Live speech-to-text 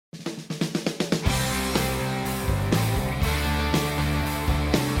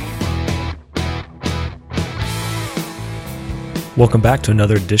Welcome back to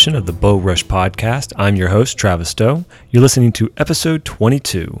another edition of the Bow Rush Podcast. I'm your host, Travis Stowe. You're listening to episode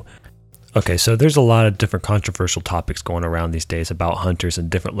 22. Okay, so there's a lot of different controversial topics going around these days about hunters in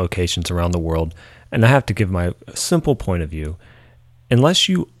different locations around the world, and I have to give my simple point of view. Unless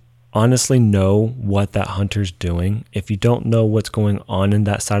you honestly know what that hunter's doing, if you don't know what's going on in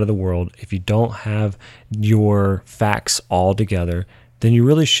that side of the world, if you don't have your facts all together, then you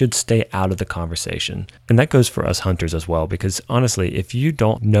really should stay out of the conversation. And that goes for us hunters as well, because honestly, if you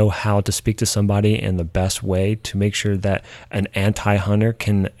don't know how to speak to somebody in the best way to make sure that an anti-hunter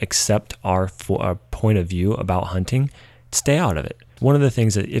can accept our point of view about hunting, stay out of it. One of the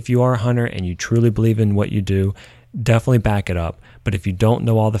things that if you are a hunter and you truly believe in what you do, definitely back it up. But if you don't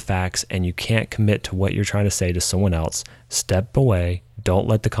know all the facts and you can't commit to what you're trying to say to someone else, step away. Don't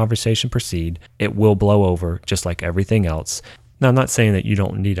let the conversation proceed. It will blow over just like everything else. Now, I'm not saying that you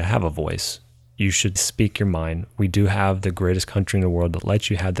don't need to have a voice. You should speak your mind. We do have the greatest country in the world that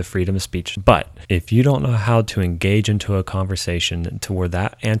lets you have the freedom of speech. But if you don't know how to engage into a conversation to where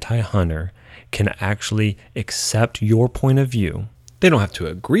that anti-hunter can actually accept your point of view, they don't have to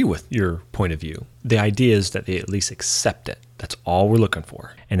agree with your point of view. The idea is that they at least accept it. That's all we're looking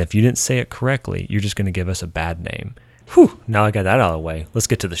for. And if you didn't say it correctly, you're just going to give us a bad name. Whew, now I got that out of the way. Let's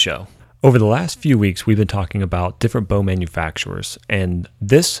get to the show. Over the last few weeks, we've been talking about different bow manufacturers, and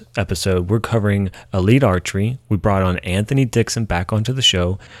this episode, we're covering Elite Archery. We brought on Anthony Dixon back onto the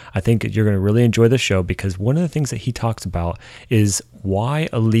show. I think you're going to really enjoy the show because one of the things that he talks about is why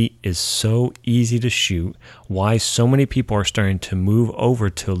Elite is so easy to shoot, why so many people are starting to move over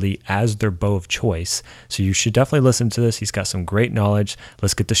to Elite as their bow of choice. So you should definitely listen to this. He's got some great knowledge.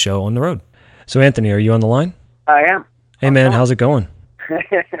 Let's get the show on the road. So Anthony, are you on the line? I am. Hey man, how's it going?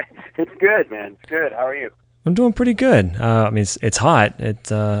 It's good, man. It's good. How are you? I'm doing pretty good. I mean, it's hot.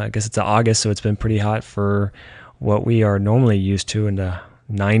 I guess it's August, so it's been pretty hot for what we are normally used to in the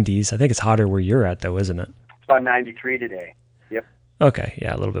 90s. I think it's hotter where you're at, though, isn't it? It's about 93 today. Yep. Okay,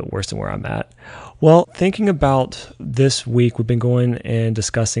 yeah, a little bit worse than where I'm at. Well, thinking about this week, we've been going and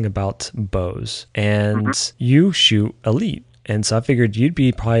discussing about bows, and you shoot Elite. And so I figured you'd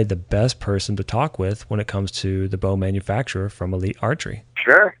be probably the best person to talk with when it comes to the bow manufacturer from Elite Archery.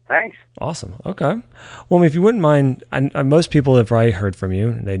 Sure, thanks. Awesome. Okay. Well, if you wouldn't mind, most people have probably heard from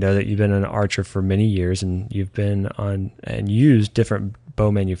you. They know that you've been an archer for many years and you've been on and used different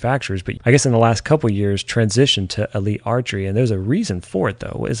bow manufacturers. But I guess in the last couple of years, transitioned to Elite Archery. And there's a reason for it,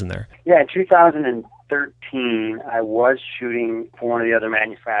 though, isn't there? Yeah, in 2013, I was shooting for one of the other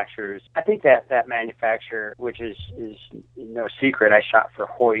manufacturers. I think that manufacturer, which is no secret, I shot for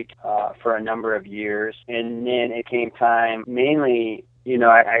Hoyt for a number of years. And then it came time, mainly,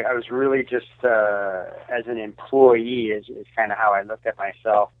 I was really just, as an employee, is kind of how I looked at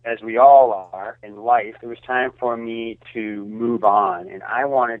myself, as we all are in life. It was time for me to move on, and I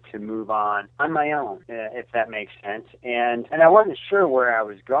wanted to move on my own, if that makes sense. And I wasn't sure where I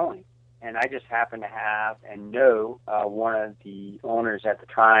was going. And I just happened to have and know one of the owners at the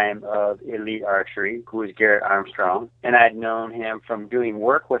time of Elite Archery, who was Garrett Armstrong. And I'd known him from doing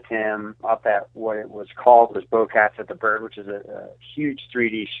work with him up at what it was called was Bowcats at the Bird, which is a huge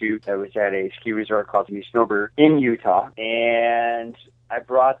 3D shoot that was at a ski resort called the Snowbird in Utah. And I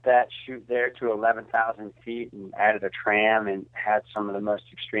brought that shoot there to 11,000 feet and added a tram and had some of the most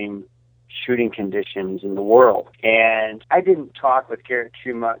extreme shooting conditions in the world. And I didn't talk with Garrett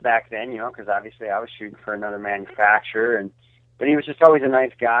too much back then, because obviously I was shooting for another manufacturer, but he was just always a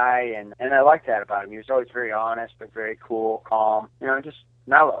nice guy, and I liked that about him. He was always very honest, but very cool, calm, just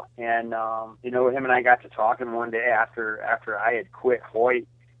mellow. And him and I got to talking one day after I had quit Hoyt,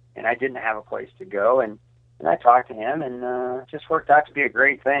 and I didn't have a place to go, and I talked to him, and it just worked out to be a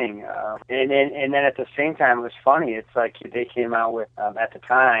great thing. And then at the same time, it was funny. It's like they came out with, at the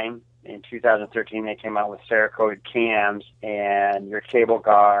time, in 2013, they came out with Cerakoted cams and your cable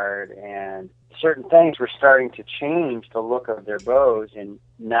guard, and certain things were starting to change the look of their bows and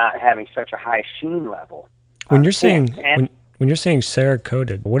not having such a high sheen level. When you're saying when you're saying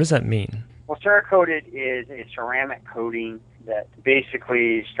Cerakoted, what does that mean? Well, Cerakoted is a ceramic coating that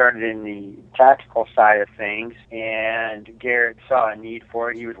basically started in the tactical side of things, and Garrett saw a need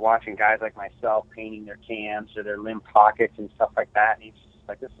for it. He was watching guys like myself painting their cams or their limb pockets and stuff like that, and he's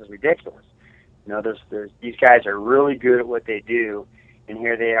like, this is ridiculous. There's these guys are really good at what they do, and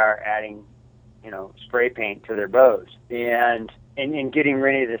here they are adding, spray paint to their bows and getting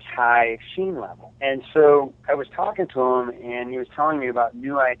rid of this high sheen level. And so I was talking to him, and he was telling me about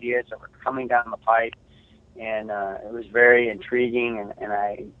new ideas that were coming down the pipe, and it was very intriguing. And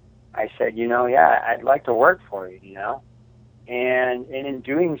I said, yeah, I'd like to work for you, And in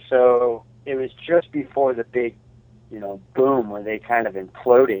doing so, it was just before the big boom where they kind of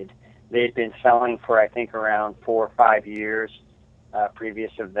imploded. They'd been selling for, I think, around 4 or 5 years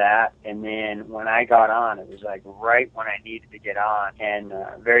previous of that. And then when I got on, it was like right when I needed to get on, and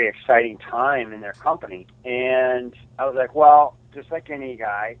a very exciting time in their company. And I was like, well, just like any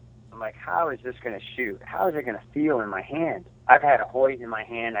guy, I'm like, how is this going to shoot? How is it going to feel in my hand? I've had a Hoyt in my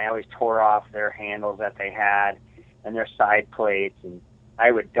hand. I always tore off their handles that they had and their side plates, and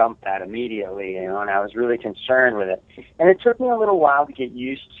I would dump that immediately, and I was really concerned with it. And it took me a little while to get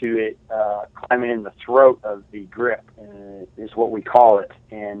used to it, climbing in the throat of the grip, is what we call it.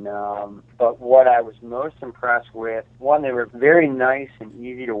 And but what I was most impressed with, one, they were very nice and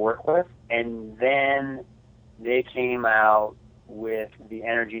easy to work with, and then they came out with the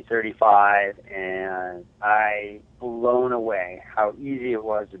Energy 35, and I blown away how easy it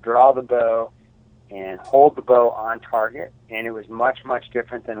was to draw the bow and hold the bow on target. And it was much, much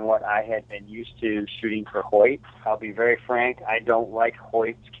different than what I had been used to shooting for Hoyt. I'll be very frank, I don't like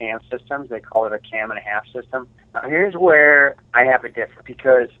Hoyt's cam systems. They call it a cam and a half system. Now here's where I have a difference,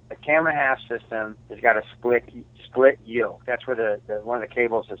 because a cam and a half system has got a split yoke. That's where the one of the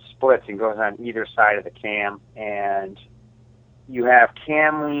cables is splits and goes on either side of the cam. And you have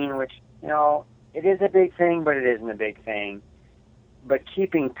cam lean, which, it is a big thing, but it isn't a big thing. But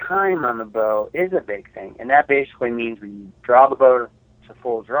keeping time on the bow is a big thing, and that basically means when you draw the bow to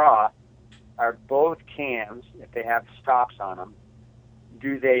full draw, are both cams, if they have stops on them,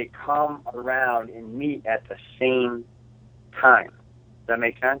 do they come around and meet at the same time? Does that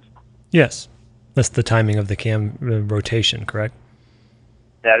make sense? Yes. That's the timing of the cam rotation, correct?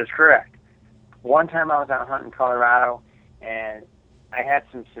 That is correct. One time I was out hunting in Colorado, and I had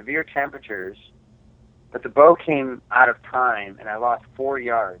some severe temperatures, but the bow came out of time, and I lost 4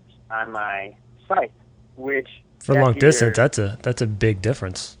 yards on my sight, which for long distance, that's a big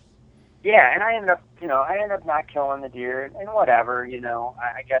difference. Yeah, and I ended up not killing the deer, and whatever,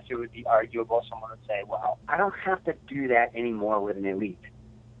 I guess it would be arguable. Someone would say, well, I don't have to do that anymore with an Elite.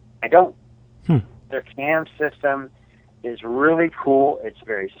 I don't. Their cam system is really cool. It's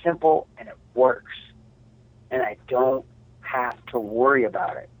very simple, and it works, and I don't have to worry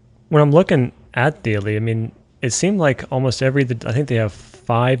about it. When I'm looking at the Elite, it seemed like almost I think they have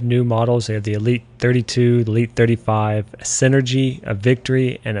 5 new models. They have the Elite 32, the Elite 35, a Synergy, a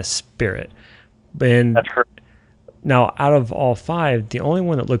Victory, and a Spirit. And that's correct. Now, out of all 5, the only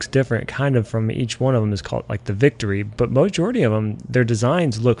one that looks different kind of from each one of them is called like the Victory, but majority of them, their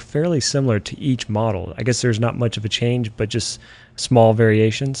designs look fairly similar to each model. I guess there's not much of a change, but just small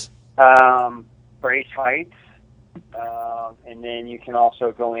variations. Brace heights. And then you can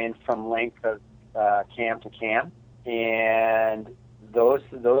also go in from length of cam to cam, and those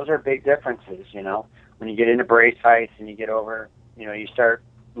are big differences. When you get into brace heights and you get over, you start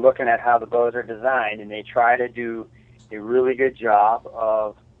looking at how the bows are designed, and they try to do a really good job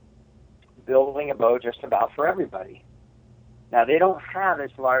of building a bow just about for everybody. Now, they don't have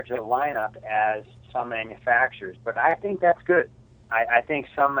as large a lineup as some manufacturers, but I think that's good. I think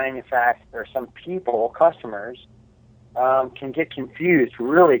some customers, can get confused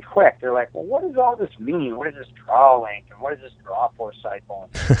really quick. They're like, well, what does all this mean? What is this draw length? And what is this draw force cycle?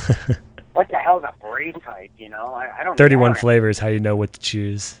 What the hell is a brace height? I don't 31 flavors, how you know what to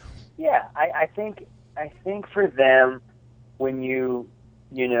choose. Yeah, I think for them, when you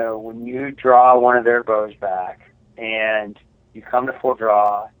draw one of their bows back and you come to full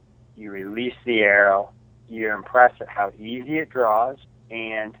draw, you release the arrow, you're impressed at how easy it draws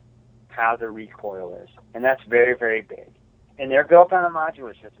and how the recoil is. And that's very, very big. And they're built on a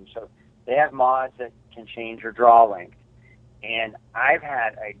modular system, so they have mods that can change your draw length. And I've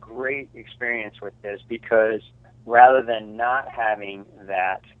had a great experience with this, because rather than not having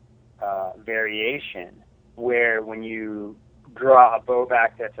that variation, where when you draw a bow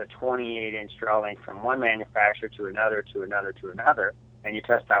back that's a 28-inch draw length from one manufacturer to another, and you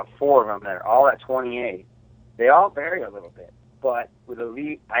test out 4 of them that are all at 28, they all vary a little bit. But with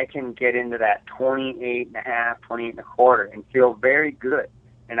Elite, I can get into that 28 and a half, 28 and a quarter, and feel very good.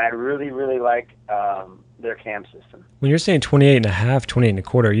 And I really, really like their cam system. When you're saying 28 and a half, 28 and a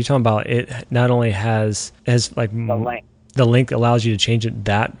quarter, are you talking about it not only has like the length allows you to change it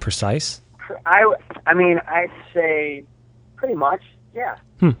that precise? I'd say pretty much, yeah.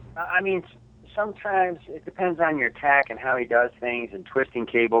 Sometimes it depends on your tack and how he does things, and twisting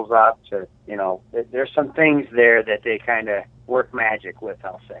cables up to, there's some things there that they kind of work magic with,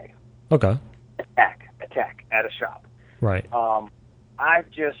 I'll say. Okay. Attack at a shop. Right.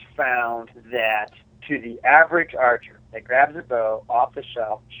 I've just found that to the average archer that grabs a bow off the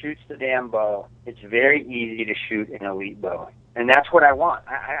shelf, shoots the damn bow, it's very easy to shoot an Elite bow. And that's what I want.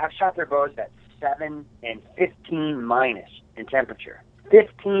 I've shot their bows at 7 and 15 minus in temperature.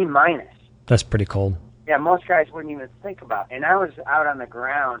 15 minus. That's pretty cold. Yeah, most guys wouldn't even think about it. And I was out on the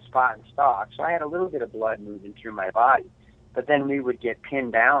ground spotting stock, so I had a little bit of blood moving through my body. But then we would get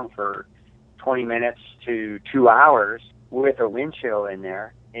pinned down for 20 minutes to 2 hours with a wind chill in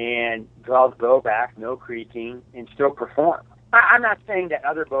there and draw the bow back, no creaking, and still perform. I'm not saying that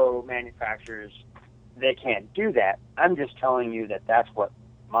other bow manufacturers, they can't do that. I'm just telling you that that's what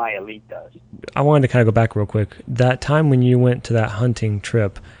my Elite does. I wanted to kind of go back real quick. That time when you went to that hunting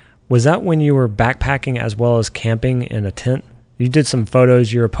trip, was that when you were backpacking as well as camping in a tent? You did some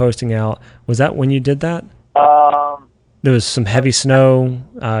photos you were posting out. Was that when you did that? There was some heavy snow.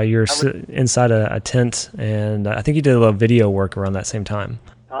 You're inside a tent, and I think you did a little video work around that same time.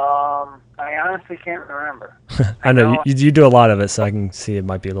 I honestly can't remember. I know you do a lot of it, so I can see it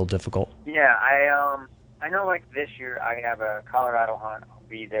might be a little difficult. Yeah, I know like this year I have a Colorado hunt. I'll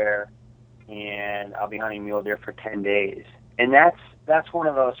be there, and I'll be hunting mule deer for 10 days. And that's one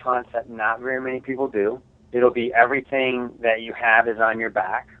of those hunts that not very many people do. It'll be everything that you have is on your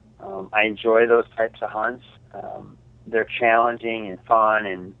back. I enjoy those types of hunts. They're challenging and fun,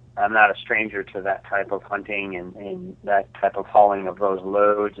 and I'm not a stranger to that type of hunting and that type of hauling of those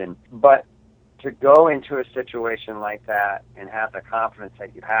loads. But to go into a situation like that and have the confidence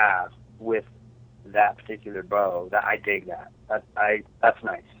that you have with that particular bow, that I dig that. That's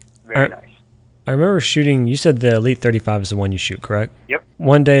nice. Very nice. I remember shooting, you said the Elite 35 is the one you shoot, correct? Yep.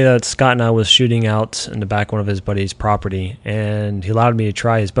 One day that Scott and I was shooting out in the back of one of his buddies' property, and he allowed me to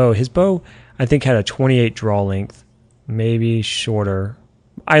try his bow. His bow, I think, had a 28 draw length, maybe shorter.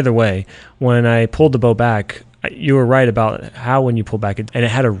 Either way, when I pulled the bow back, you were right about how when you pull back, and it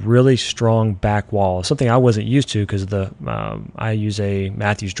had a really strong back wall, something I wasn't used to because I use a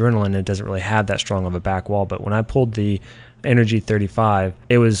Matthews Adrenaline, and it doesn't really have that strong of a back wall. But when I pulled the Energy 35,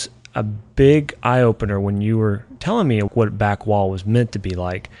 it was a big eye-opener when you were telling me what back wall was meant to be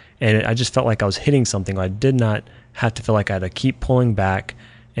like, and I just felt like I was hitting something. I did not have to feel like I had to keep pulling back,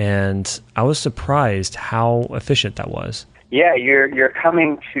 and I was surprised how efficient that was. Yeah, you're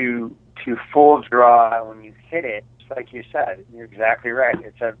coming to full draw when you hit it. Like you said, you're exactly right.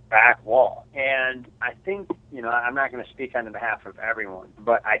 It's a back wall. And I think, I'm not going to speak on the behalf of everyone,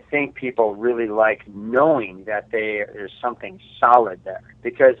 but I think people really like knowing that there's something solid there.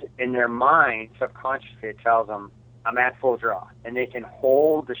 Because in their mind, subconsciously, it tells them, I'm at full draw. And they can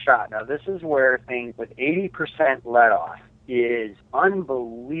hold the shot. Now, this is where things with 80% let off is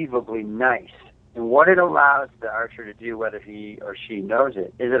unbelievably nice. And what it allows the archer to do, whether he or she knows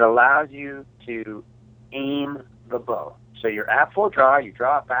it, is it allows you to aim the bow. So you're at full draw, you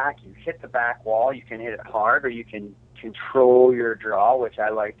draw it back, you hit the back wall, you can hit it hard or you can control your draw, which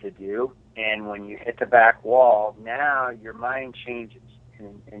I like to do. And when you hit the back wall, now your mind changes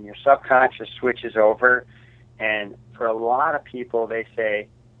and your subconscious switches over. And for a lot of people, they say,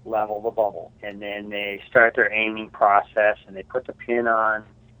 level the bubble. And then they start their aiming process and they put the pin on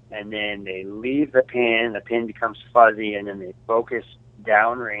and then they leave the pin becomes fuzzy, and then they focus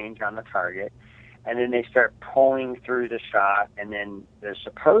downrange on the target. And then they start pulling through the shot, and then there's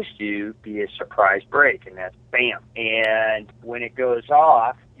supposed to be a surprise break, and that's bam. And when it goes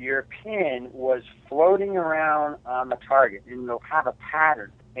off, your pin was floating around on the target, and they'll have a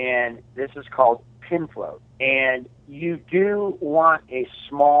pattern, and this is called pin float. And you do want a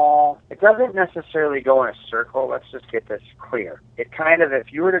small, it doesn't necessarily go in a circle, let's just get this clear. It kind of,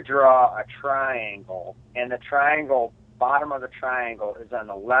 if you were to draw a triangle, and the triangle, bottom of the triangle is on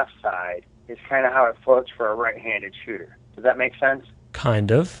the left side, is kind of how it floats for a right-handed shooter. Does that make sense?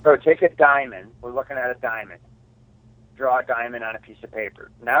 Kind of. So take a diamond. We're looking at a diamond. Draw a diamond on a piece of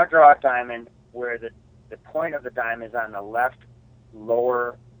paper. Now draw a diamond where the point of the diamond is on the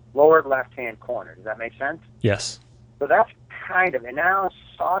lower left-hand corner. Does that make sense? Yes. So that's kind of, and now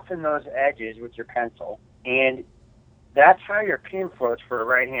soften those edges with your pencil, and that's how your pin floats for a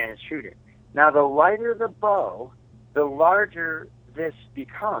right-handed shooter. Now the lighter the bow, the larger this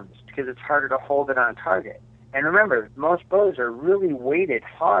becomes because it's harder to hold it on target. And remember, most bows are really weighted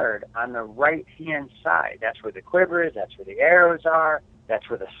hard on the right-hand side. That's where the quiver is, that's where the arrows are, that's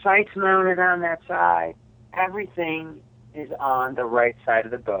where the sight's mounted on that side. Everything is on the right side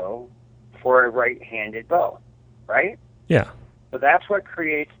of the bow for a right-handed bow, right? Yeah. So that's what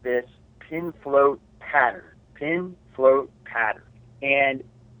creates this pin float pattern. Pin float pattern. And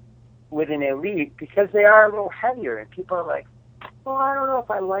with an Elite, because they are a little heavier, and people are like, well, I don't know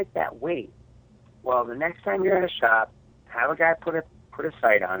if I like that weight. Well, the next time you're at a shop, have a guy put a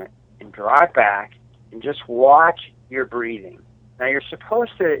sight on it and draw it back and just watch your breathing. Now, you're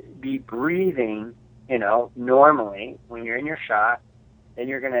supposed to be breathing, normally when you're in your shot. Then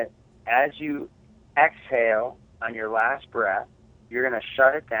you're going to as you exhale on your last breath, you're going to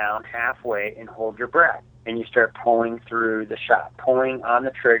shut it down halfway and hold your breath. And you start pulling through the shot, pulling on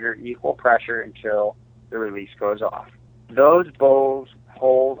the trigger, equal pressure until the release goes off. Those bows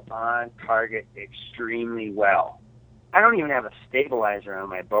hold on target extremely well. I don't even have a stabilizer on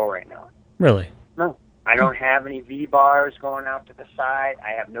my bow right now. Really? No. I don't have any V-bars going out to the side.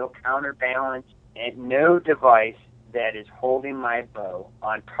 I have no counterbalance and no device that is holding my bow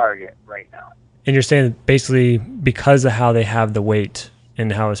on target right now. And you're saying that basically because of how they have the weight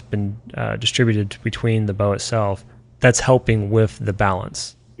and how it's been distributed between the bow itself, that's helping with the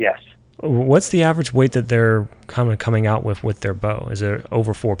balance. Yes. What's the average weight that they're kind of coming out with their bow? Is it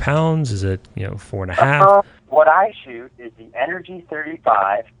over 4 pounds? Is it 4.5? What I shoot is the Energy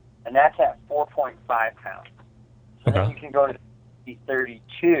 35, and that's at 4.5 pounds. So then you can go to the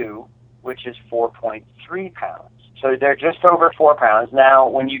 32, which is 4.3 pounds. So they're just over 4 pounds. Now,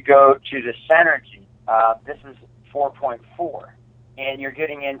 when you go to the Synergy, this is 4.4. And you're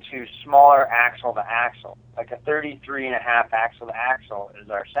getting into smaller axle to axle. Like a 33.5 axle to axle is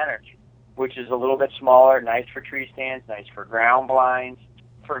our Synergy, which is a little bit smaller, nice for tree stands, nice for ground blinds.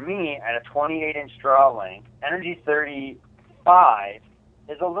 For me, at a 28-inch draw length, Energy 35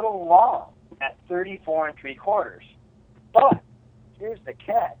 is a little long at 34 3/4. But here's the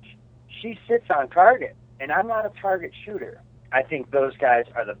catch. She sits on target, and I'm not a target shooter. I think those guys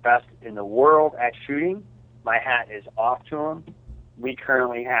are the best in the world at shooting. My hat is off to them. We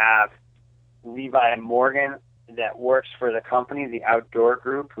currently have Levi Morgan that works for the company, the Outdoor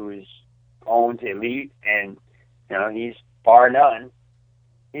Group, who owns Elite, and he's bar none.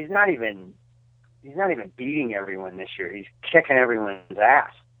 He's not even beating everyone this year. He's kicking everyone's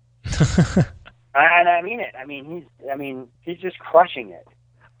ass. And I mean it. He's just crushing it.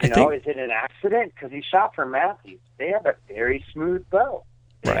 Is it an accident? Because he shot for Matthews. They have a very smooth bow.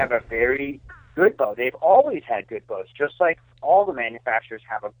 They have a very good bow. They've always had good bows, just like all the manufacturers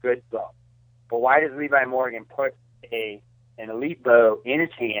have a good bow. But why does Levi Morgan put an Elite bow in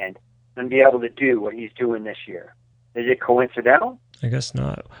his hand and be able to do what he's doing this year? Is it coincidental? I guess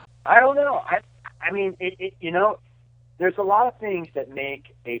not. I don't know. There's a lot of things that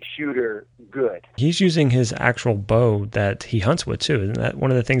make a shooter good. He's using his actual bow that he hunts with too. Isn't that one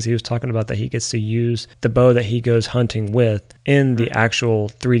of the things he was talking about, that he gets to use the bow that he goes hunting with in the actual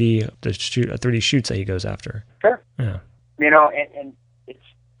 3D shoots that he goes after? Sure. Yeah. And it's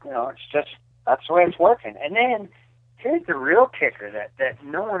just, that's the way it's working. And then here's the real kicker that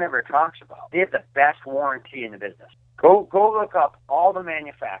no one ever talks about. They have the best warranty in the business. Go look up all the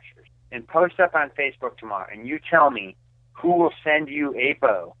manufacturers and post up on Facebook tomorrow, and you tell me who will send you a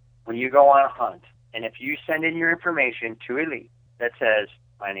bow when you go on a hunt. And if you send in your information to Elite that says,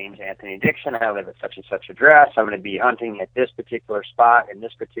 my name's Anthony Dixon, I live at such and such address, I'm going to be hunting at this particular spot in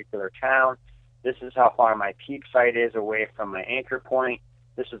this particular town, this is how far my peak site is away from my anchor point,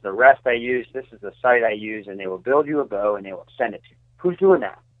 this is the rest I use, this is the site I use, and they will build you a bow and they will send it to you. Who's doing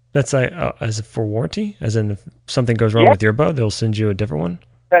that? That's as for warranty? As in if something goes wrong with your bow, they'll send you a different one?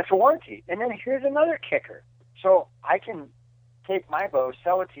 That's a warranty. And then here's another kicker. So I can take my bow,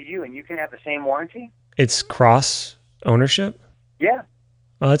 sell it to you, and you can have the same warranty? It's cross ownership? Yeah.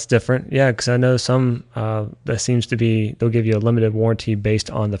 Oh, that's different. Yeah, because I know some that seems to be, they'll give you a limited warranty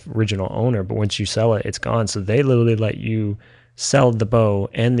based on the original owner, but once you sell it, it's gone. So they literally let you sell the bow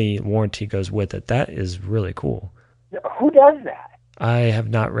and the warranty goes with it. That is really cool. Who does that? I have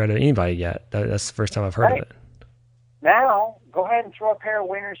not read of anybody yet. That's the first time I've heard of it. Now, go ahead and throw a pair of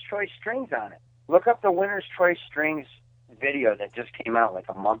Winner's Choice strings on it. Look up the Winner's Choice strings video that just came out like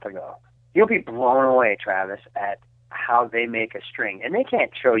a month ago. You'll be blown away, Travis, at how they make a string. And they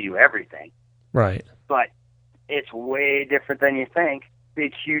can't show you everything. Right. But it's way different than you think.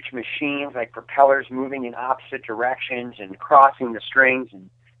 Big, huge machines like propellers moving in opposite directions and crossing the strings and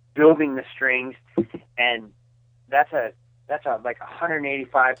building the strings. And that's a like $185,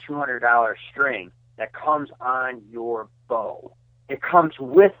 $200 string that comes on your bow. It comes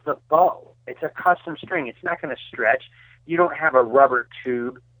with the bow. It's a custom string. It's not going to stretch. You don't have a rubber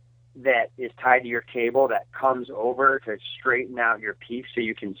tube that is tied to your cable that comes over to straighten out your peep so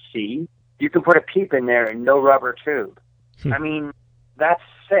you can see. You can put a peep in there and no rubber tube. I mean, that's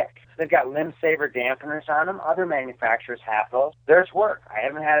sick. They've got limb saver dampeners on them. Other manufacturers have those. There's work. I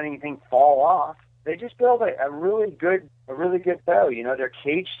haven't had anything fall off. They just build a really good bow. Their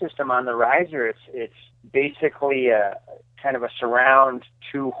cage system on the riser, it's basically a kind of a surround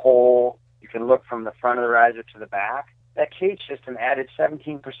 2-hole. You can look from the front of the riser to the back. That cage system added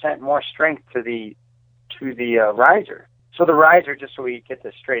 17% more strength to the riser. So the riser, just so we get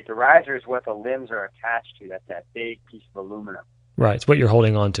this straight, the riser is what the limbs are attached to. That's that big piece of aluminum. Right. It's what you're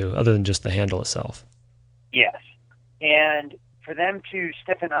holding on to, other than just the handle itself. Yes. And for them to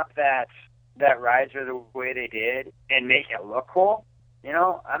stiffen up that riser the way they did and make it look cool,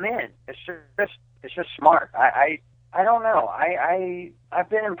 I'm in. It's just smart. I don't know. I've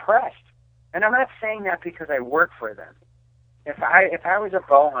been impressed. And I'm not saying that because I work for them. If I was a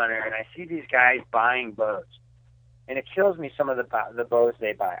bow hunter and I see these guys buying bows, and it kills me some of the bows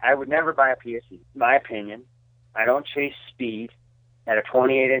they buy, I would never buy a PSE. My opinion, I don't chase speed at a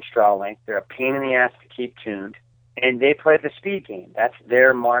 28-inch draw length. They're a pain in the ass to keep tuned, and they play the speed game. That's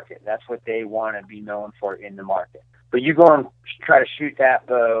their market. That's what they want to be known for in the market. But you go and try to shoot that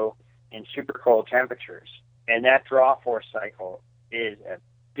bow in super cold temperatures, and that draw force cycle is a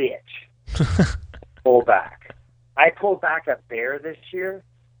bitch. Pull back. I pulled back a bear this year,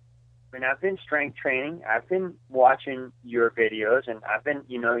 and I've been strength training. I've been watching your videos, and I've been,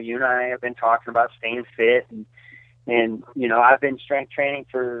 you and I have been talking about staying fit, and I've been strength training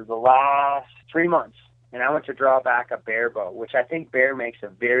for the last 3 months, and I went to draw back a bear bow, which I think Bear makes a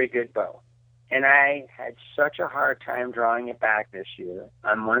very good bow. And I had such a hard time drawing it back this year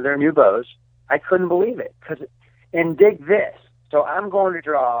on one of their new bows. I couldn't believe it. And dig this. So I'm going to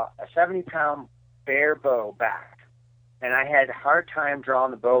draw a 70-pound bear bow back, and I had a hard time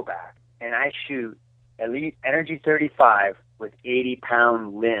drawing the bow back, and I shoot Elite Energy 35 with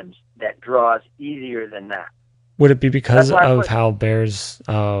 80-pound limbs that draws easier than that. Would it be because of how Bear's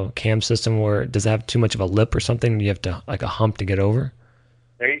cam system, where does it have too much of a lip or something? You have to, like a hump to get over?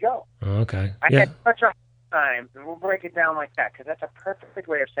 There you go. Okay. I had such a hard time, and we'll break it down like that, because that's a perfect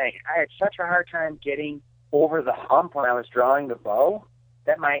way of saying it. I had such a hard time getting over the hump when I was drawing the bow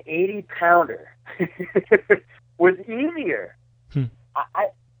that my 80-pounder was easier.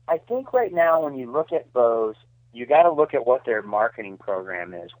 I think right now when you look at bows, you got to look at what their marketing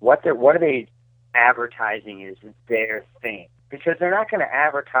program is. What are they advertising is their thing. Because they're not going to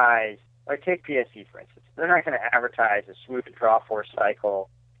advertise, like take PSE for instance, they're not going to advertise a smooth draw force cycle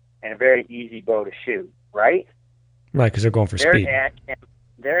and a very easy bow to shoot, right? Right, because they're going for speed.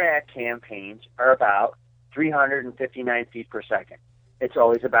 Their ad campaigns are about 359 feet per second. It's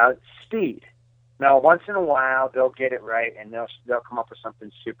always about speed. Now, once in a while, they'll get it right, and they'll come up with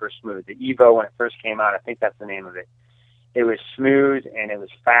something super smooth. The Evo, when it first came out, I think that's the name of it. It was smooth, and it was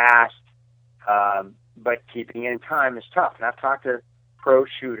fast, but keeping it in time is tough. And I've talked to pro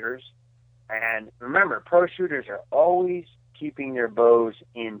shooters, and remember, pro shooters are always keeping their bows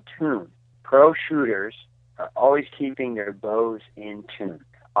in tune. Pro shooters are always keeping their bows in tune.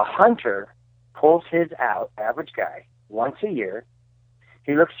 A hunter pulls his out, average guy, once a year.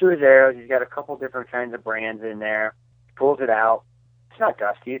 He looks through his arrows. He's got a couple different kinds of brands in there. Pulls it out. It's not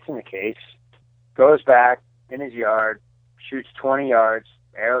dusty. It's in the case. Goes back in his yard, shoots 20 yards.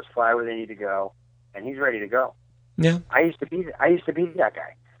 Arrows fly where they need to go, and he's ready to go. Yeah. I used to be that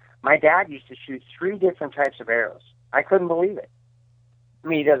guy. My dad used to shoot 3 different types of arrows. I couldn't believe it. I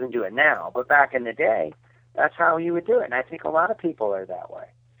mean, he doesn't do it now, but back in the day, that's how he would do it. And I think a lot of people are that way.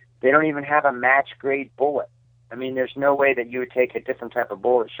 They don't even have a match-grade bullet. I mean, there's no way that you would take a different type of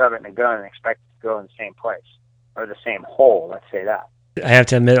bullet, shove it in a gun, and expect it to go in the same place or the same hole, let's say that. I have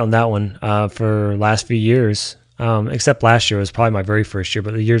to admit on that one, for last few years, except last year was probably my very first year,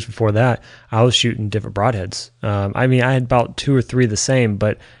 but the years before that, I was shooting different broadheads. I mean, I had about 2 or 3 the same,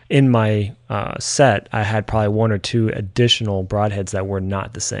 but in my set, I had probably 1 or 2 additional broadheads that were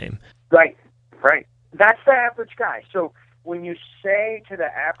not the same. Right. That's the average guy. So when you say to the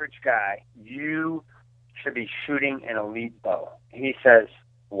average guy, you should be shooting an elite bow, he says,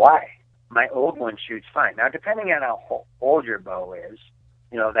 why? My old one shoots fine. Now, depending on how old your bow is,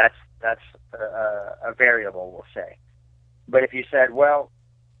 that's a variable, we'll say. But if you said, well,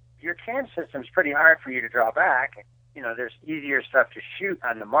 your cam system's pretty hard for you to draw back, there's easier stuff to shoot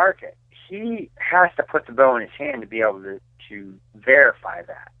on the market, he has to put the bow in his hand to be able to verify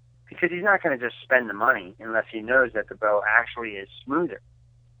that. Because he's not going to just spend the money unless he knows that the bow actually is smoother.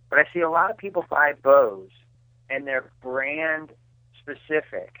 But I see a lot of people buy bows, and they're brand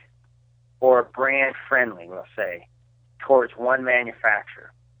specific or brand friendly, we'll say, towards one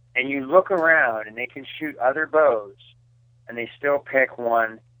manufacturer. And you look around, and they can shoot other bows, and they still pick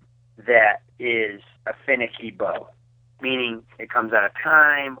one that is a finicky bow, meaning it comes out of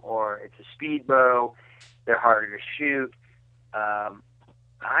time, or it's a speed bow, they're harder to shoot.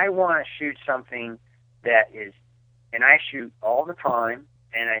 I want to shoot something that is, and I shoot all the time,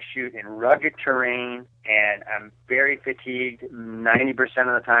 and I shoot in rugged terrain, and I'm very fatigued 90%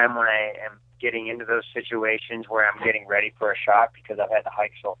 of the time when I am getting into those situations where I'm getting ready for a shot because I've had to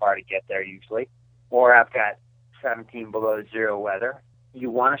hike so far to get there usually, or I've got 17 below zero weather.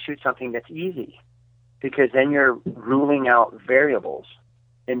 You want to shoot something that's easy. because then you're ruling out variables.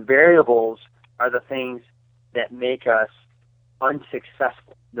 And variables are the things that make us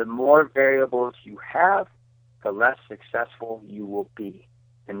unsuccessful. The more variables you have, the less successful you will be.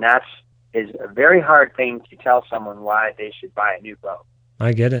 And that is a very hard thing to tell someone why they should buy a new bow.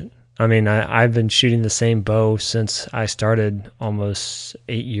 I get it. I mean, I've been shooting the same bow since I started almost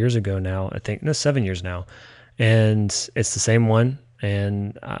 8 years ago now. I think, no, 7 years now. And it's the same one.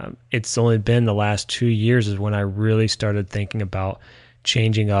 And it's only been the last 2 years is when I really started thinking about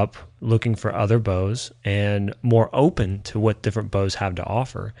changing up, looking for other bows, and more open to what different bows have to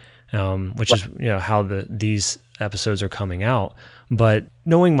offer, which is how these episodes are coming out. But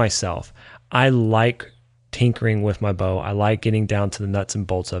knowing myself, I like tinkering with my bow. I like getting down to the nuts and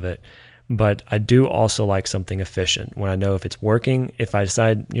bolts of it. But I do also like something efficient when I know if it's working. If I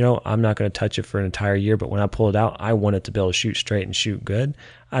decide, I'm not going to touch it for an entire year, but when I pull it out, I want it to be able to shoot straight and shoot good.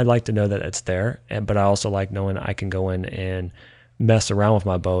 I'd like to know that it's there. But I also like knowing I can go in and mess around with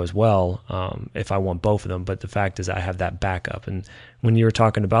my bow as well if I want both of them. But the fact is I have that backup. And when you were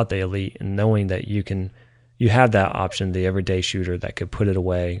talking about the Elite and knowing that you have that option, the everyday shooter that could put it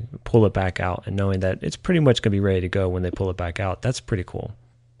away, pull it back out, and knowing that it's pretty much going to be ready to go when they pull it back out, that's pretty cool.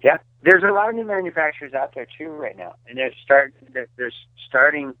 Yeah, there's a lot of new manufacturers out there too right now, and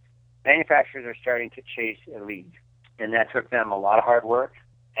manufacturers are starting to chase Elite, and that took them a lot of hard work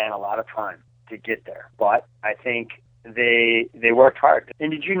and a lot of time to get there. But I think they worked hard.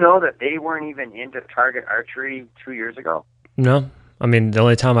 And did you know that they weren't even into target archery 2 years ago? No. I mean, the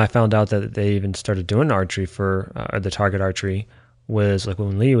only time I found out that they even started doing archery for the target archery was like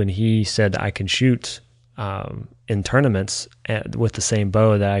when he said I can shoot in tournaments with the same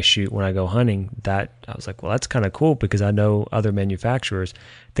bow that I shoot when I go hunting. That I was like, well, that's kind of cool because I know other manufacturers,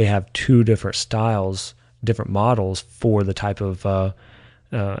 they have 2 different styles, different models for the type of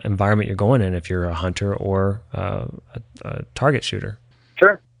environment you're going in if you're a hunter or a target shooter.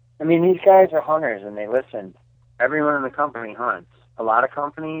 Sure. I mean, these guys are hunters and they listen. Everyone in the company hunts. A lot of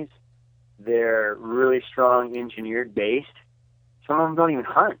companies, they're really strong engineered based. Some of them don't even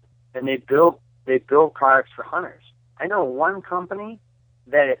hunt, and they build products for hunters. I know one company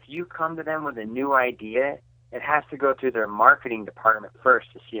that if you come to them with a new idea, it has to go through their marketing department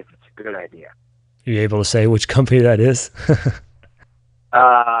first to see if it's a good idea. Are you able to say which company that is?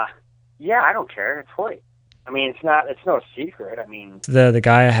 Yeah, I don't care. It's Hoyt. I mean, it's no secret. I mean, the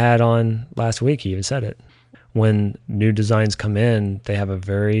guy I had on last week, he even said it. When new designs come in, they have a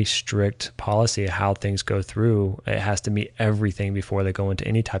very strict policy of how things go through. It has to meet everything before they go into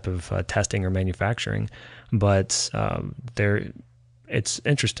any type of testing or manufacturing. But it's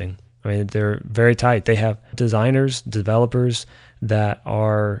interesting. I mean, they're very tight. They have designers, developers that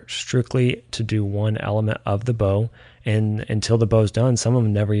are strictly to do one element of the bow. And until the bow's done, some of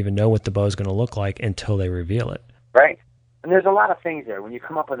them never even know what the bow is going to look like until they reveal it. Right. And there's a lot of things there. When you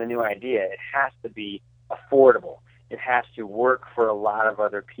come up with a new idea, it has to be affordable. It has to work for a lot of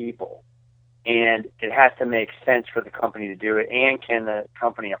other people. And it has to make sense for the company to do it. And can the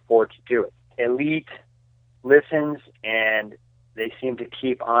company afford to do it? Elite listens, and they seem to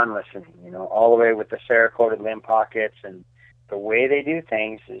keep on listening, all the way with the Cerakoted limb pockets. And the way they do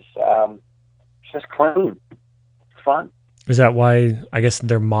things is just clean. It's fun. Is that why, I guess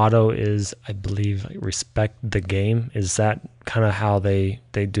their motto is, I believe, respect the game? Is that kind of how they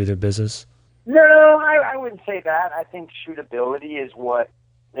do their business? No, I wouldn't say that. I think shootability is what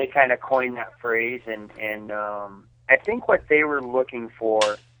they kind of coined that phrase. And I think what they were looking for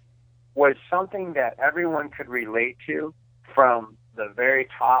was something that everyone could relate to, from the very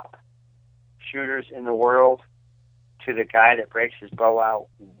top shooters in the world to the guy that breaks his bow out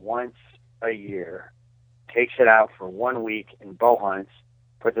once a year, takes it out for 1 week and bow hunts,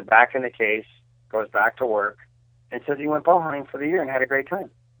 puts it back in the case, goes back to work, and says he went bow hunting for the year and had a great time.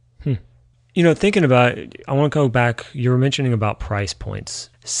 Thinking about it, I want to go back. You were mentioning about price points.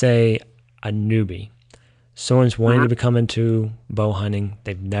 Say a newbie. Someone's wanting to become into bow hunting.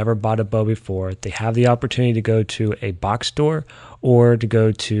 They've never bought a bow before. They have the opportunity to go to a box store or to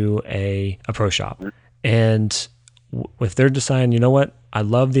go to a pro shop. And if they're deciding, you know what, I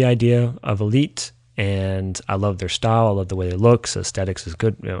love the idea of Elite, and I love their style. I love the way they look. So aesthetics is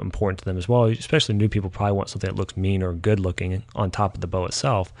good, important to them as well. Especially new people probably want something that looks mean or good looking on top of the bow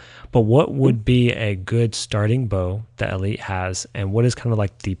itself. But what would be a good starting bow that Elite has, and what is kind of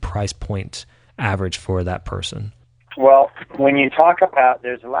like the price point average for that person? Well, when you talk about,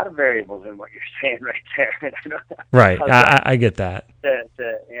 there's a lot of variables in what you're saying right there. Right, I get that.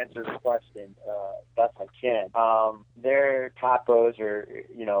 To answer the question best I can, their top bows are,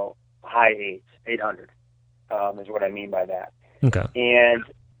 high 800 is what I mean by that. Okay. And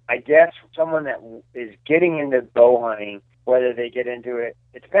I guess someone that is getting into bow hunting, whether they get into it,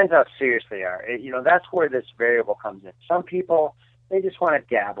 it depends how serious they are. That's where this variable comes in. Some people, they just want to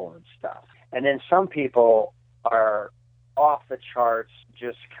dabble in stuff. And then some people are off the charts,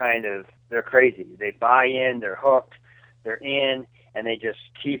 just kind of, they're crazy. They buy in, they're hooked, they're in, and they just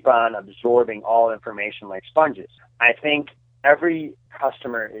keep on absorbing all information like sponges. I think every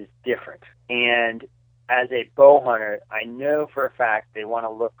customer is different. And as a bow hunter, I know for a fact they want to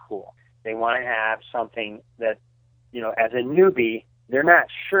look cool. They want to have something that, as a newbie, they're not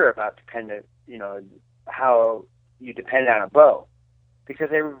sure about how you depend on a bow because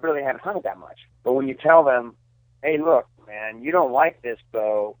they really haven't hunted that much. But when you tell them, hey, look, man, you don't like this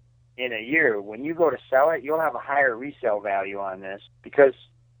bow in a year. When you go to sell it, you'll have a higher resale value on this because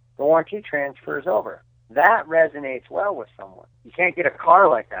the warranty transfers over. That resonates well with someone. You can't get a car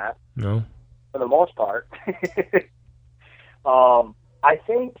like that. No. For the most part. I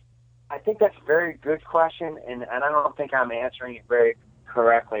think that's a very good question, and I don't think I'm answering it very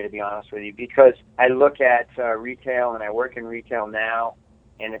correctly, to be honest with you, because I look at retail, and I work in retail now,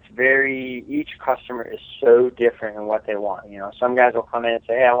 and each customer is so different in what they want. Some guys will come in and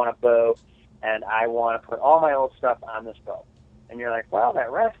say, hey, I want a bow, and I want to put all my old stuff on this bow. And you're like, well,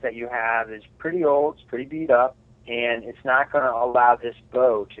 that rest that you have is pretty old, it's pretty beat up, and it's not going to allow this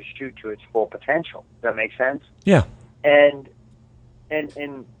bow to shoot to its full potential. Does that make sense? Yeah. And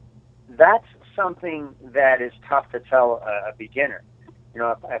that's something that is tough to tell a beginner.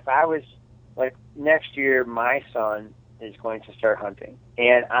 If I was, like, next year, my son is going to start hunting,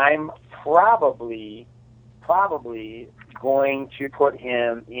 and I'm probably going to put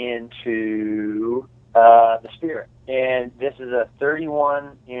him into the Spirit. And this is a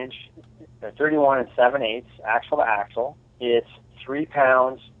 31 and 7/8 axle to axle. It's 3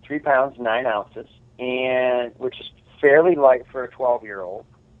 pounds 9 ounces, and which is fairly light for a 12-year-old.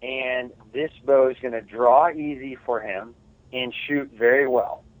 And this bow is going to draw easy for him and shoot very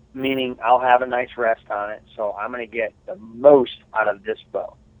well, meaning I'll have a nice rest on it, so I'm going to get the most out of this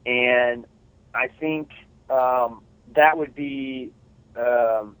bow. And I think that would be,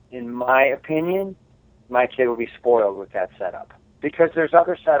 in my opinion, my kid will be spoiled with that setup. Because there's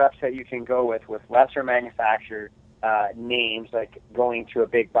other setups that you can go with lesser manufactured names, like going to a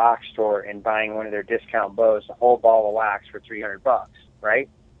big box store and buying one of their discount bows, a whole ball of wax for $300, right?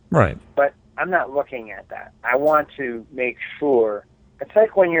 Right. But I'm not looking at that. I want to make sure. It's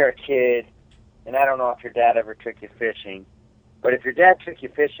like when you're a kid, and I don't know if your dad ever took you fishing, but if your dad took you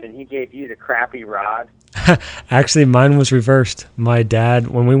fishing, he gave you the crappy rod. Actually, mine was reversed. My dad,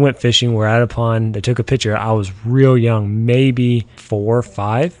 when we went fishing, we're at a pond. They took a picture. I was real young, maybe 4 or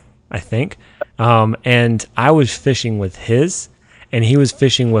 5, I think. And I was fishing with his, and he was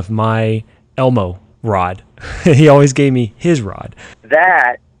fishing with my Elmo rod. He always gave me his rod.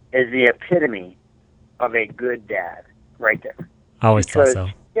 That is the epitome of a good dad, right there. I always thought so.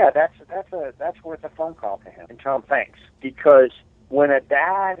 Yeah, that's worth a phone call to him and tell him thanks. Because when a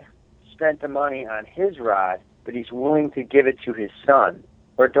dad spent the money on his rod, but he's willing to give it to his son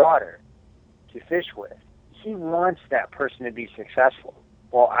or daughter to fish with, he wants that person to be successful.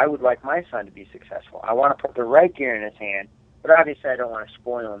 Well, I would like my son to be successful. I want to put the right gear in his hand, but obviously I don't want to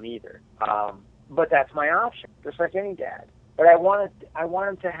spoil him either. But that's my option, just like any dad. But I want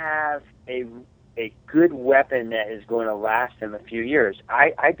him to have a good weapon that is going to last him a few years.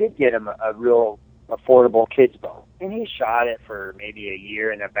 I did get him a real affordable kid's bow, and he shot it for maybe a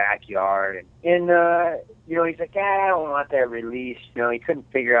year in the backyard. And he's like, I don't want that release. He couldn't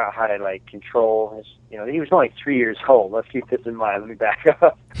figure out how to like control his. He was only 3 years old. Let's keep this in mind. Let me back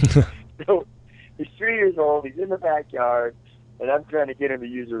up. So he's 3 years old. He's in the backyard, and I'm trying to get him to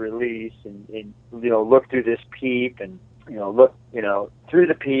use a release and look through this peep and look through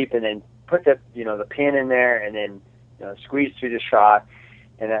the peep and then put the the pin in there and then squeeze through the shot.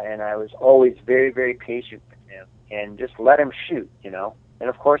 And I was always very, very patient with him and just let him shoot, And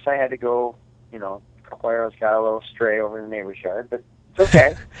of course I had to go, a couple arrows got a little stray over in the neighbor's yard, but it's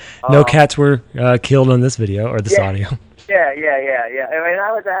okay. No cats were killed on this video or this audio. Yeah. I mean,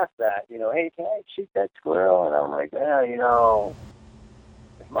 I was asked that, hey, can I shoot that squirrel? And I'm like, well,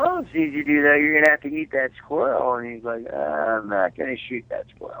 if Mom sees you do that, you're going to have to eat that squirrel. And he's like, I'm not going to shoot that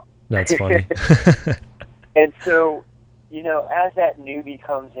squirrel. That's funny. And so, as that newbie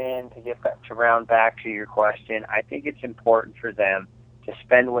comes in, to round back to your question, I think it's important for them to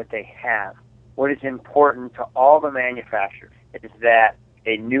spend what they have. What is important to all the manufacturers is that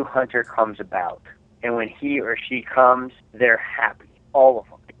a new hunter comes about. And when he or she comes, they're happy. All of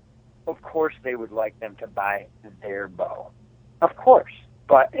them. Of course, they would like them to buy their bow. Of course.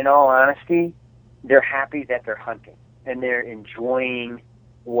 But in all honesty, they're happy that they're hunting. And they're enjoying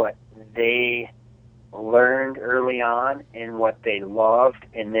what they learned early on and what they loved,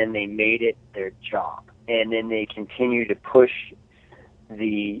 and then they made it their job. And then they continue to push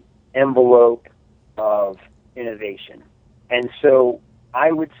the envelope of innovation. And so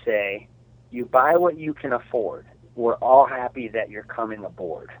I would say you buy what you can afford. We're all happy that you're coming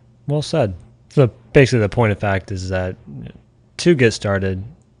aboard. Well said. So basically the point of fact is that to get started,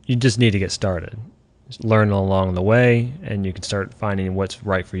 you just need to get started. Just learn along the way, and you can start finding what's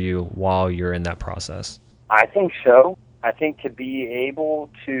right for you while you're in that process. I think so. I think to be able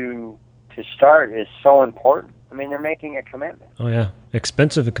to start is so important. I mean, they're making a commitment. Oh, yeah.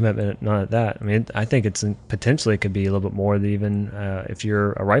 Expensive commitment, not that. I mean, I think it's potentially it could be a little bit more than even if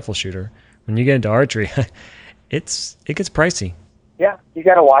you're a rifle shooter. When you get into archery, it gets pricey. Yeah, you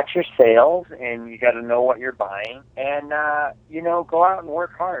got to watch your sales, and you got to know what you're buying, and go out and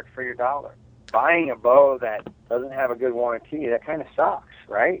work hard for your dollar. Buying a bow that doesn't have a good warranty, that kind of sucks,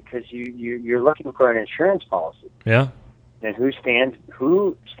 right? Because you're looking for an insurance policy. Yeah. And who stands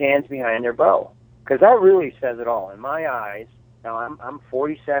behind their bow? Because that really says it all in my eyes. Now I'm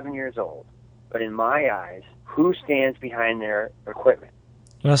 47 years old, but in my eyes, who stands behind their equipment?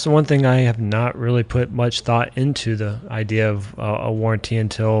 Well, that's the one thing I have not really put much thought into, the idea of a warranty,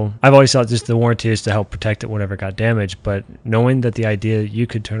 until I've always thought just the warranty is to help protect it whenever it got damaged. But knowing that the idea you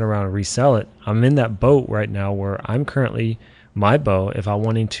could turn around and resell it, I'm in that boat right now where I'm currently, my bow, if I'm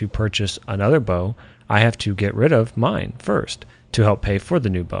wanting to purchase another bow, I have to get rid of mine first to help pay for the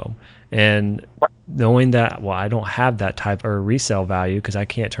new bow. And knowing that, well, I don't have that type of resale value because I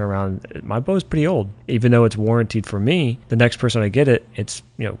can't turn around. My bow is pretty old. Even though it's warranted for me, the next person I get it, it's,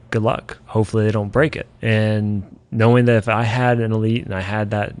 good luck. Hopefully they don't break it. And knowing that if I had an Elite and I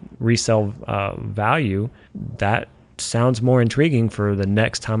had that resale value, that sounds more intriguing for the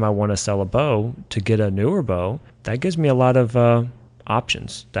next time I want to sell a bow to get a newer bow. That gives me a lot of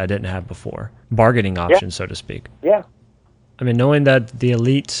options that I didn't have before. Bargaining options, so to speak. Yeah. I mean, knowing that the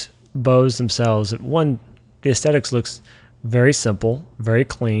Elite bows themselves, the aesthetics looks very simple, very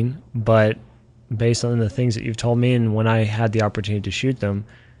clean, but based on the things that you've told me and when I had the opportunity to shoot them,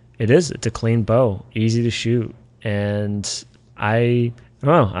 it's a clean bow, easy to shoot. And I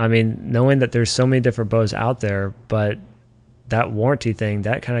don't know, I mean, knowing that there's so many different bows out there, but that warranty thing,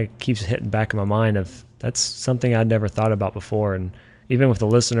 that kind of keeps hitting back in my mind of that's something I'd never thought about before. And even with a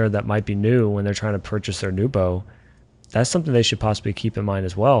listener that might be new when they're trying to purchase their new bow, that's something they should possibly keep in mind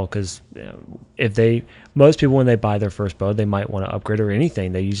as well. Because most people, when they buy their first bow, they might want to upgrade or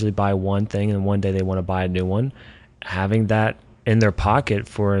anything. They usually buy one thing and one day they want to buy a new one. Having that in their pocket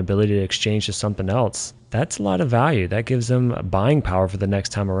for an ability to exchange to something else, that's a lot of value. That gives them buying power for the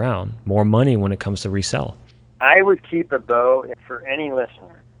next time around. More money when it comes to resell. I would keep a bow, for any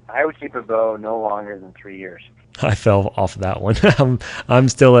listener, I would keep a bow no longer than 3 years. I fell off of that one. I'm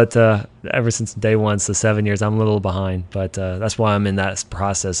still at, ever since day one, so 7 years. I'm a little behind, but that's why I'm in that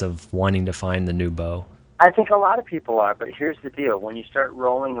process of wanting to find the new bow. I think a lot of people are, but here's the deal. When you start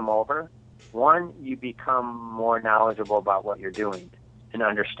rolling them over, one, you become more knowledgeable about what you're doing and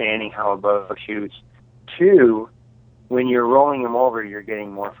understanding how a bow shoots. Two, when you're rolling them over, you're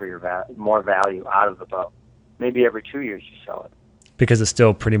getting more for your more value out of the bow. Maybe every 2 years you sell it. Because it's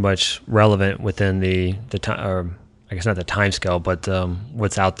still pretty much relevant within the time, or I guess not the time scale, but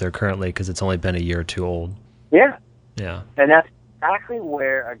what's out there currently, because it's only been a year or two old. Yeah. Yeah. And that's exactly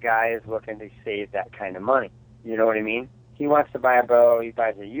where a guy is looking to save that kind of money. You know what I mean? He wants to buy a bow, he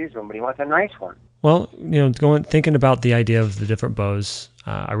buys a used one, but he wants a nice one. Well, thinking about the idea of the different bows,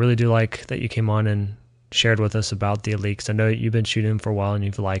 I really do like that you came on and shared with us about the Elite. I know you've been shooting them for a while and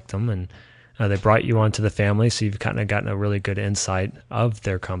you've liked them, and they brought you onto the family, so you've kind of gotten a really good insight of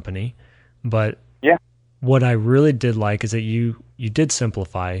their company. But yeah, what I really did like is that you did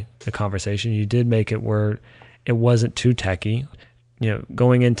simplify the conversation. You did make it where it wasn't too techy.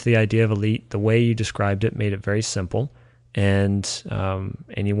 Going into the idea of Elite, the way you described it made it very simple. And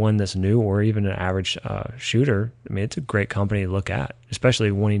anyone that's new or even an average shooter, I mean, it's a great company to look at,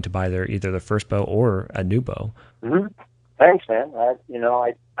 especially wanting to buy either their first bow or a new bow. Mm-hmm. Thanks, man.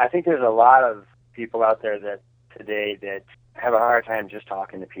 I think there's a lot of people out there today that have a hard time just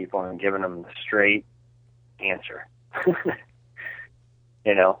talking to people and giving them the straight answer.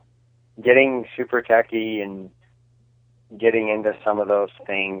 Getting super techy and getting into some of those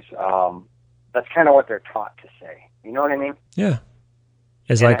things, that's kind of what they're taught to say. You know what I mean? Yeah.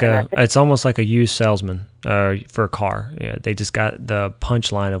 It's almost like a used salesman for a car. Yeah, they just got the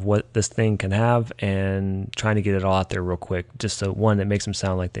punchline of what this thing can have and trying to get it all out there real quick. Just so one that makes them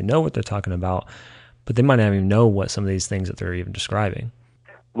sound like they know what they're talking about, but they might not even know what some of these things that they're even describing.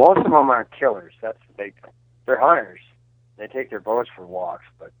 Most of them aren't killers. That's the big thing. They're hunters. They take their bows for walks,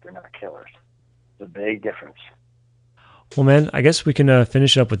 but they're not killers. It's a big difference. Well, man, I guess we can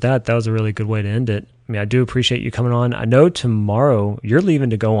finish it up with that. That was a really good way to end it. I mean, I do appreciate you coming on. I know tomorrow you're leaving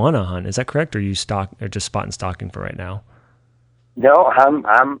to go on a hunt. Is that correct, or are you just spotting stalking for right now? No,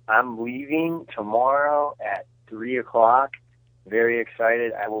 I'm leaving tomorrow at 3:00. Very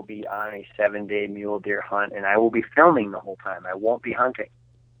excited. I will be on a 7-day mule deer hunt, and I will be filming the whole time. I won't be hunting.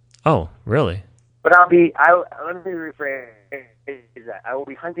 Oh, really? But let me rephrase that. I will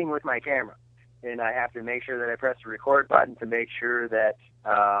be hunting with my camera, and I have to make sure that I press the record button to make sure that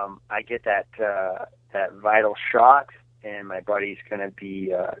I get that vital shot. And my buddy's going to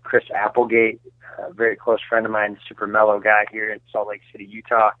be Chris Applegate, a very close friend of mine, super mellow guy here in Salt Lake City,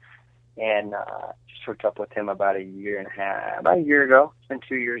 Utah. And just hooked up with him about a year ago. It's been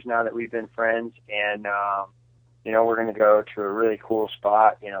 2 years now that we've been friends. And, we're going to go to a really cool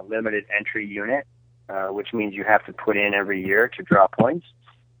spot in a limited entry unit, which means you have to put in every year to draw points.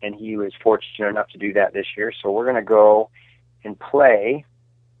 And he was fortunate enough to do that this year. So we're going to go and play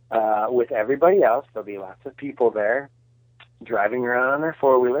with everybody else. There'll be lots of people there driving around on their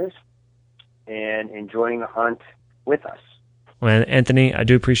four-wheelers and enjoying the hunt with us. Well, Anthony, I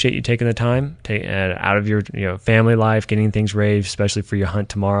do appreciate you taking the time out of your family life, getting things ready, especially for your hunt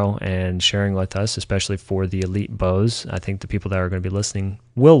tomorrow, and sharing with us, especially for the elite bows. I think the people that are going to be listening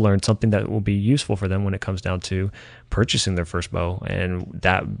will learn something that will be useful for them when it comes down to purchasing their first bow. And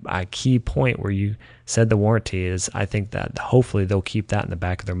that a key point where you said the warranty is, I think that hopefully they'll keep that in the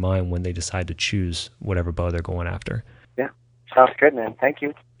back of their mind when they decide to choose whatever bow they're going after. Yeah, sounds good, man. Thank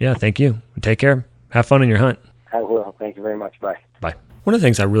you. Yeah, thank you. Take care. Have fun in your hunt. I will. Thank you very much. Bye. Bye. One of the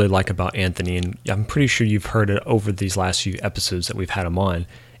things I really like about Anthony, and I'm pretty sure you've heard it over these last few episodes that we've had him on,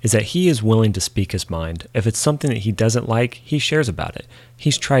 is that he is willing to speak his mind. If it's something that he doesn't like, he shares about it.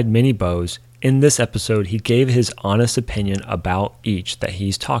 He's tried many bows. In this episode, he gave his honest opinion about each that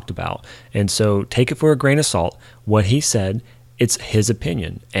he's talked about. And so take it for a grain of salt. What he said, it's his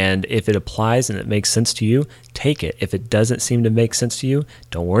opinion. And if it applies and it makes sense to you, take it. If it doesn't seem to make sense to you,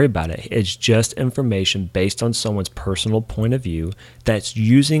 don't worry about it. It's just information based on someone's personal point of view that's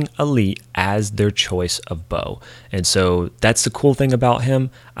using Elite as their choice of bow. And so that's the cool thing about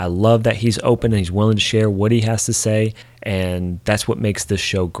him. I love that he's open and he's willing to share what he has to say. And that's what makes this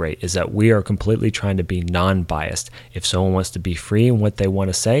show great, is that we are completely trying to be non-biased. If someone wants to be free in what they want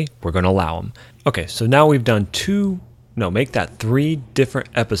to say, we're going to allow them. Okay, so now we've done make that 3 different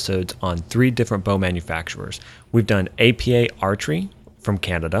episodes on 3 different bow manufacturers. We've done APA Archery from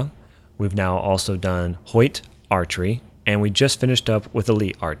Canada. We've now also done Hoyt Archery, and we just finished up with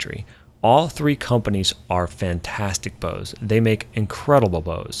Elite Archery. All 3 companies are fantastic bows. They make incredible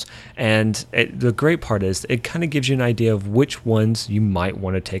bows. And the great part is it kind of gives you an idea of which ones you might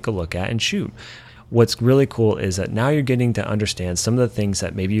want to take a look at and shoot. What's really cool is that now you're getting to understand some of the things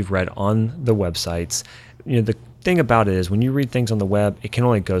that maybe you've read on the websites. The thing about it is when you read things on the web, it can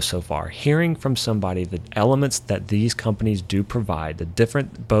only go so far. Hearing from somebody the elements that these companies do provide, the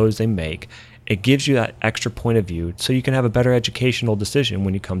different bows they make, it gives you that extra point of view so you can have a better educational decision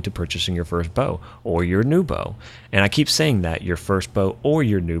when you come to purchasing your first bow or your new bow. And I keep saying that, your first bow or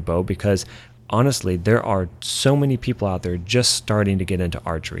your new bow, because honestly, there are so many people out there just starting to get into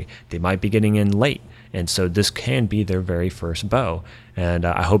archery. They might be getting in late, and so this can be their very first bow. And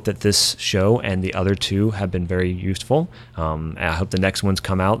I hope that this show and the other 2 have been very useful. And I hope the next ones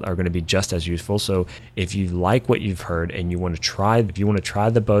come out are going to be just as useful. So if you like what you've heard and you want to try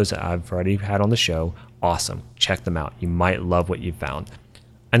the bows that I've already had on the show, awesome. Check them out. You might love what you found.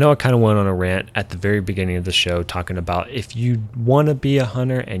 I know I kind of went on a rant at the very beginning of the show talking about if you want to be a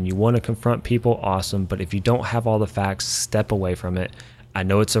hunter and you want to confront people, awesome. But if you don't have all the facts, step away from it. I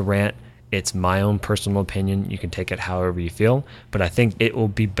know it's a rant. It's my own personal opinion. You can take it however you feel. But I think it will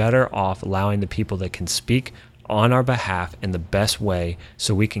be better off allowing the people that can speak on our behalf in the best way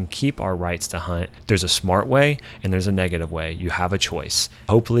so we can keep our rights to hunt. There's a smart way and there's a negative way. You have a choice.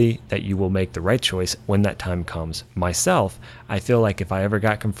 Hopefully that you will make the right choice when that time comes. Myself, I feel like if I ever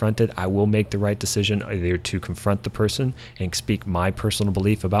got confronted, I will make the right decision either to confront the person and speak my personal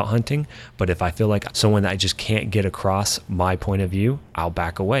belief about hunting. But if I feel like someone that I just can't get across my point of view, I'll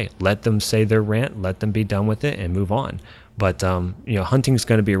back away. Let them say their rant, let them be done with it and move on. But, hunting is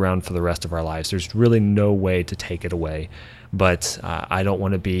going to be around for the rest of our lives. There's really no way to take it away. But I don't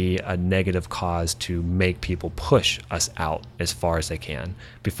want to be a negative cause to make people push us out as far as they can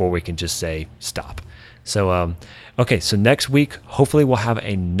before we can just say stop. So, so next week, hopefully we'll have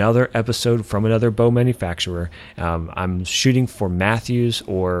another episode from another bow manufacturer. I'm shooting for Mathews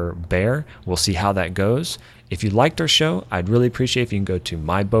or Bear. We'll see how that goes. If you liked our show, I'd really appreciate if you can go to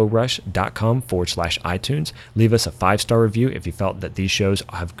mybowrush.com/iTunes. Leave us a 5-star review if you felt that these shows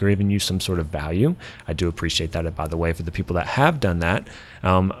have given you some sort of value. I do appreciate that, by the way, for the people that have done that.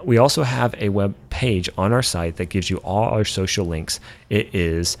 We also have a web page on our site that gives you all our social links. It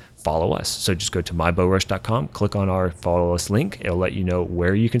is Follow Us. So just go to mybowrush.com, click on our Follow Us link. It'll let you know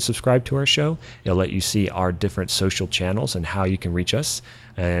where you can subscribe to our show. It'll let you see our different social channels and how you can reach us.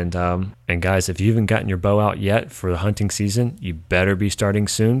 And guys, if you haven't gotten your bow out yet for the hunting season, you better be starting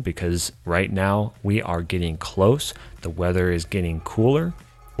soon, because right now we are getting close. The weather is getting cooler.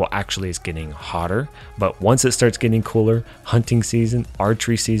 Well, actually, it's getting hotter, but once it starts getting cooler, hunting season,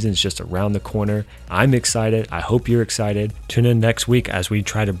 archery season is just around the corner. I'm excited. I hope you're excited. Tune in next week as we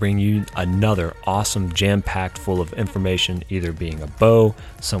try to bring you another awesome jam-packed full of information, either being a bow,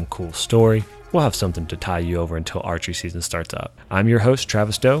 some cool story. We'll have something to tie you over until archery season starts up. I'm your host,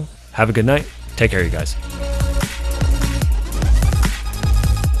 Travis Doe. Have a good night. Take care, you guys.